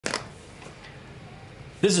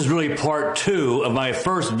This is really part two of my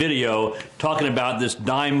first video talking about this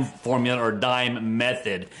dime formula or dime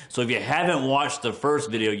method. So if you haven't watched the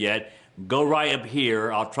first video yet, go right up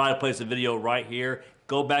here. I'll try to place a video right here.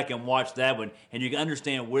 Go back and watch that one, and you can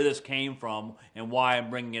understand where this came from and why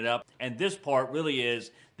I'm bringing it up. And this part really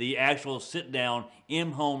is the actual sit-down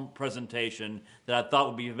in-home presentation that I thought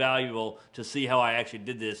would be valuable to see how I actually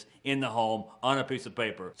did this in the home on a piece of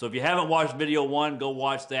paper. So if you haven't watched video one, go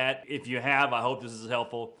watch that. If you have, I hope this is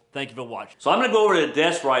helpful. Thank you for watching. So I'm going to go over to the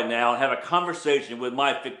desk right now and have a conversation with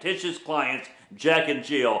my fictitious clients, Jack and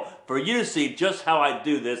Jill, for you to see just how I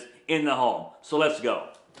do this in the home. So let's go.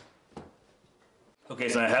 Okay,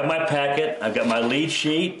 so I have my packet, I've got my lead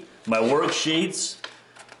sheet, my worksheets,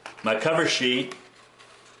 my cover sheet,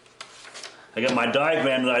 I got my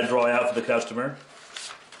diagram that I draw out for the customer,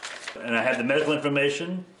 and I have the medical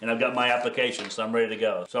information, and I've got my application, so I'm ready to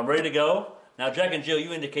go. So I'm ready to go. Now, Jack and Jill,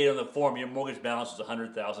 you indicated on the form your mortgage balance is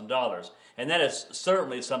 $100,000, and that is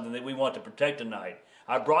certainly something that we want to protect tonight.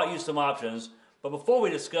 I brought you some options, but before we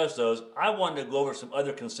discuss those, I wanted to go over some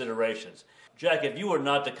other considerations. Jack, if you were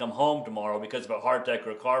not to come home tomorrow because of a heart attack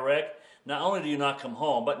or a car wreck, not only do you not come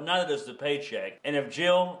home, but neither does the paycheck. And if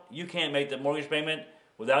Jill, you can't make the mortgage payment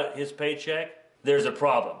without his paycheck, there's a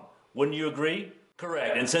problem. Wouldn't you agree?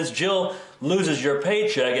 Correct. And since Jill loses your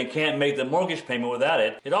paycheck and can't make the mortgage payment without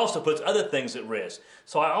it, it also puts other things at risk.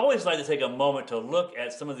 So I always like to take a moment to look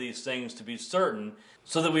at some of these things to be certain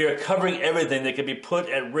so that we are covering everything that could be put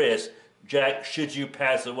at risk, Jack, should you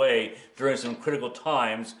pass away during some critical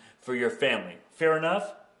times for your family. Fair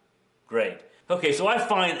enough? Great. Okay, so I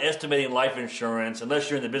find estimating life insurance, unless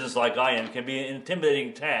you're in the business like I am, can be an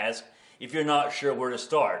intimidating task if you're not sure where to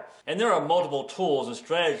start. And there are multiple tools and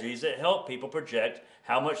strategies that help people project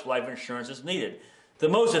how much life insurance is needed. The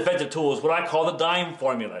most effective tool is what I call the dime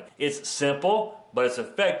formula. It's simple, but it's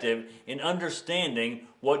effective in understanding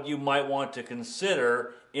what you might want to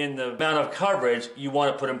consider in the amount of coverage you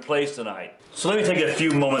want to put in place tonight. So let me take a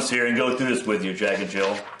few moments here and go through this with you, Jack and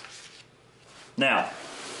Jill. Now,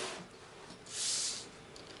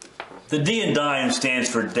 the D in dime stands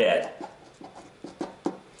for debt.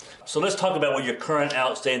 So let's talk about what your current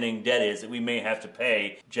outstanding debt is that we may have to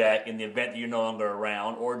pay, Jack, in the event that you're no longer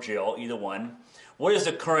around, or Jill, either one. What is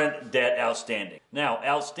the current debt outstanding? Now,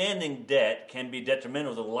 outstanding debt can be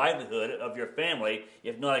detrimental to the livelihood of your family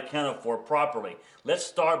if not accounted for properly. Let's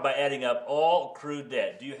start by adding up all accrued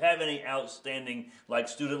debt. Do you have any outstanding, like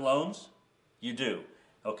student loans? You do,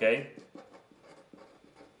 okay?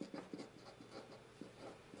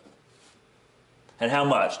 And how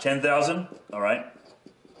much? $10,000? All right.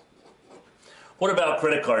 What about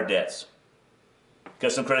credit card debts?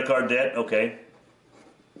 Got some credit card debt? Okay.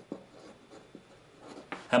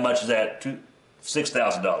 How much is that?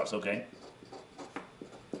 $6,000, okay.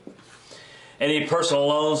 Any personal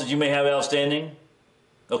loans that you may have outstanding?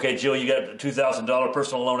 Okay, Jill, you got a $2,000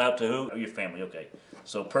 personal loan out to who? Your family, okay.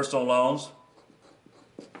 So personal loans,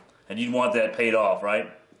 and you'd want that paid off,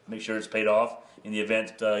 right? Make sure it's paid off in the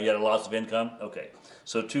event you had a loss of income? Okay,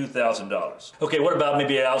 so $2,000. Okay, what about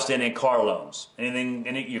maybe outstanding car loans?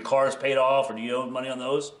 Your car is paid off, or do you owe money on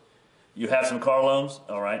those? You have some car loans?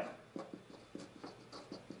 All right.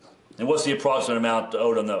 And what's the approximate amount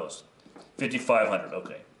owed on those? $5,500,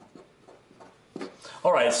 okay.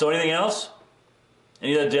 All right, so anything else?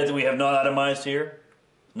 Any other debt that we have not itemized here?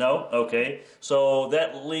 No? Okay. So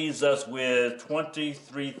that leaves us with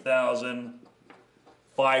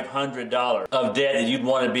 $23,500 of debt that you'd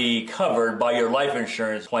want to be covered by your life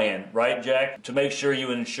insurance plan, right, Jack? To make sure you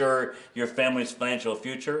insure your family's financial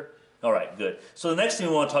future? All right, good. So the next thing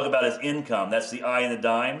we want to talk about is income. That's the I in the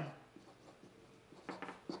dime.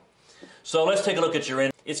 So let's take a look at your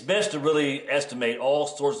income. It's best to really estimate all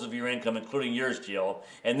sources of your income, including yours, Jill,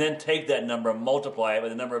 and then take that number and multiply it by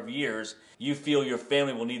the number of years you feel your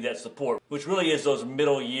family will need that support, which really is those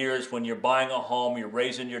middle years when you're buying a home, you're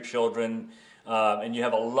raising your children, and you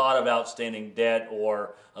have a lot of outstanding debt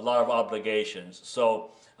or a lot of obligations.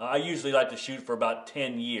 So I usually like to shoot for about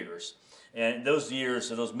 10 years. And those years,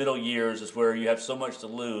 so those middle years, is where you have so much to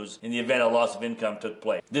lose in the event a loss of income took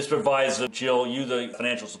place. This provides, Jill, you the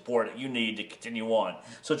financial support that you need to continue on.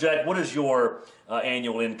 So, Jack, what is your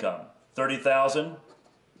annual income? $30,000?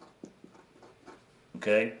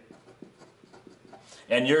 Okay.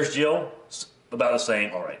 And yours, Jill? About the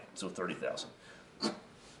same. All right, so $30,000.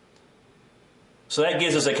 So that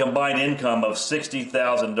gives us a combined income of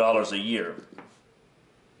 $60,000 a year.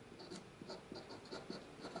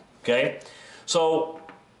 Okay, so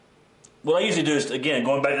what I usually do is, again,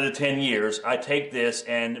 going back to the 10 years, I take this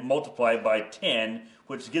and multiply it by 10,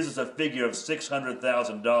 which gives us a figure of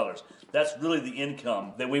 $600,000. That's really the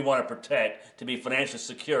income that we want to protect to be financially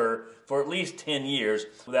secure for at least 10 years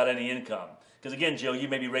without any income. Because again, Jill, you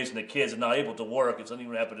may be raising the kids and not able to work if something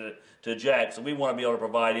would happen to Jack, so we want to be able to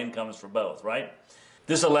provide incomes for both, right?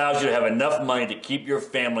 This allows you to have enough money to keep your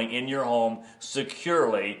family in your home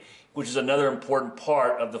securely, which is another important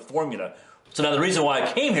part of the formula. So now the reason why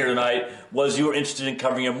I came here tonight was you were interested in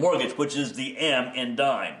covering your mortgage, which is the M in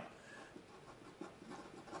dime.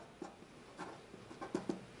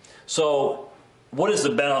 So what is the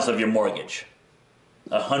balance of your mortgage?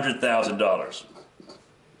 $100,000.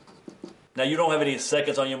 Now you don't have any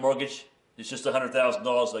seconds on your mortgage? It's just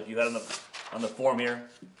 $100,000 like you had on the form here?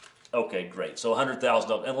 Okay, great. So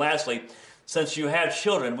 $100,000. And lastly, since you have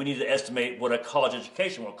children, we need to estimate what a college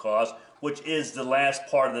education will cost, which is the last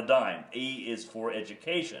part of the dime. E is for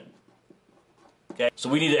education. Okay, so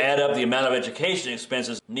we need to add up the amount of education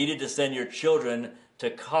expenses needed to send your children to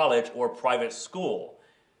college or private school.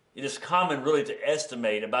 It is common really to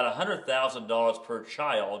estimate about $100,000 per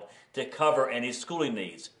child to cover any schooling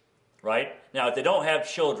needs, right? Now, if they don't have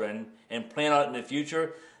children and plan on it in the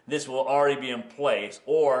future, this will already be in place,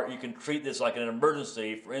 or you can treat this like an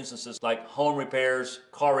emergency for instances like home repairs,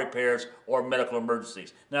 car repairs, or medical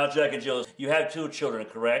emergencies. Now, Jack and Jill, you have 2 children,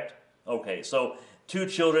 correct? Okay, so 2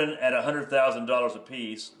 children at $100,000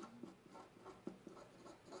 apiece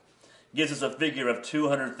gives us a figure of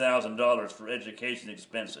 $200,000 for education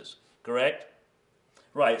expenses, correct?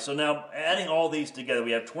 Right, so now adding all these together,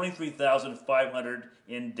 we have $23,500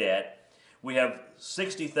 in debt. We have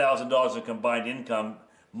 $60,000 in combined income.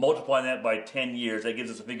 Multiplying that by 10 years, that gives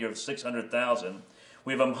us a figure of $600,000.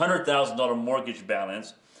 We have a $100,000 mortgage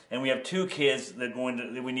balance, and we have 2 kids that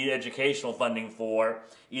we need educational funding for,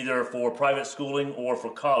 either for private schooling or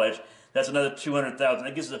for college. That's another $200,000.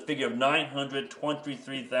 That gives us a figure of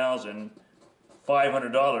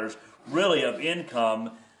 $923,500, really, of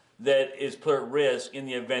income that is put at risk in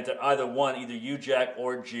the event that either you, Jack,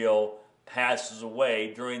 or Jill passes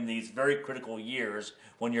away during these very critical years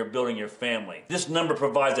when you're building your family. This number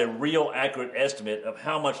provides a real accurate estimate of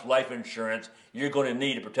how much life insurance you're going to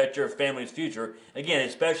need to protect your family's future, again,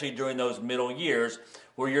 especially during those middle years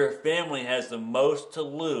where your family has the most to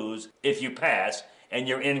lose if you pass and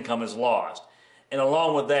your income is lost. And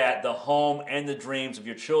along with that, the home and the dreams of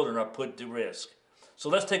your children are put to risk. So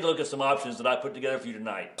let's take a look at some options that I put together for you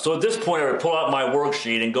tonight. So at this point, I would pull out my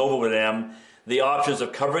worksheet and go over them, the options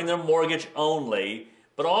of covering their mortgage only,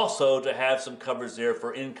 but also to have some coverage there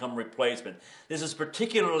for income replacement. This is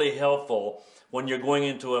particularly helpful when you're going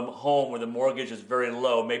into a home where the mortgage is very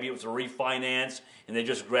low. Maybe it was a refinance and they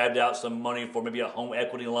just grabbed out some money for maybe a home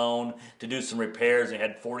equity loan to do some repairs and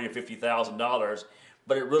had $40,000 or $50,000.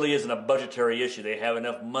 But it really isn't a budgetary issue. They have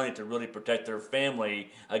enough money to really protect their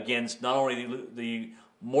family against not only the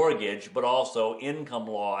mortgage, but also income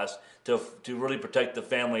loss to really protect the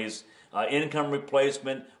family's income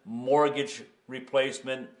replacement, mortgage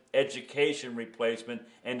replacement, education replacement,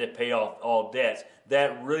 and to pay off all debts.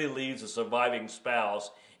 That really leaves a surviving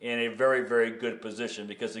spouse in a very, very good position,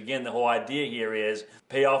 because again, the whole idea here is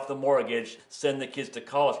pay off the mortgage, send the kids to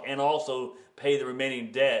college, and also pay the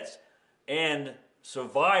remaining debts and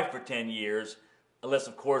survive for 10 years, unless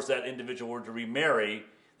of course that individual were to remarry.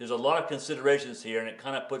 There's a lot of considerations here, and it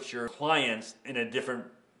kind of puts your clients in a different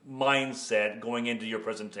mindset going into your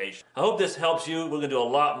presentation. I hope this helps you. We're going to do a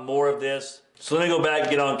lot more of this. So let me go back and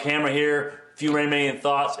get on camera here, a few remaining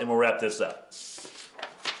thoughts, and we'll wrap this up.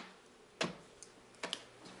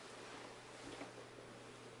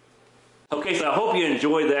 Okay, so I hope you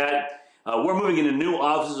enjoyed that. We're moving into new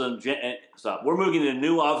offices in January,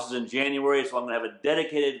 so I'm going to have a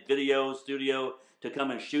dedicated video studio to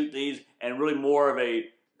come and shoot these, and really more of a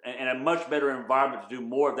much better environment to do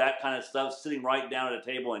more of that kind of stuff, sitting right down at a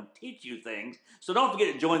table and teach you things. So don't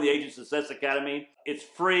forget to join the Agent Success Academy. It's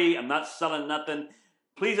free. I'm not selling nothing.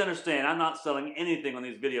 Please understand, I'm not selling anything on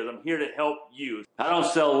these videos. I'm here to help you. I don't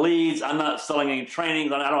sell leads. I'm not selling any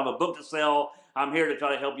trainings. I don't have a book to sell. I'm here to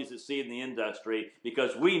try to help you succeed in the industry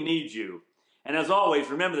because we need you. And as always,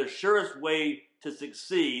 remember, the surest way to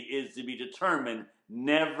succeed is to be determined.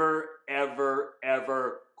 Never, ever,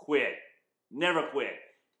 ever quit. Never quit.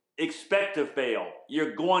 Expect to fail.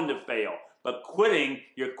 You're going to fail. But quitting,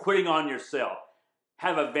 you're quitting on yourself.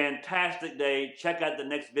 Have a fantastic day. Check out the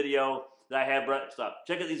next video that I have.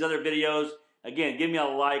 Check out these other videos. Again, give me a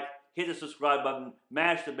like, hit the subscribe button,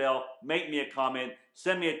 mash the bell, make me a comment,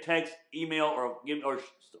 send me a text, email,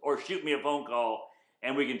 or shoot me a phone call,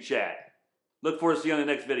 and we can chat. Look forward to seeing you on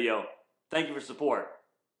the next video. Thank you for support.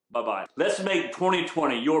 Bye-bye. Let's make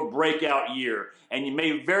 2020 your breakout year, and you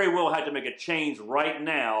may very well have to make a change right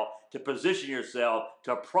now to position yourself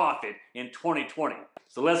to profit in 2020.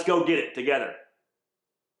 So let's go get it together.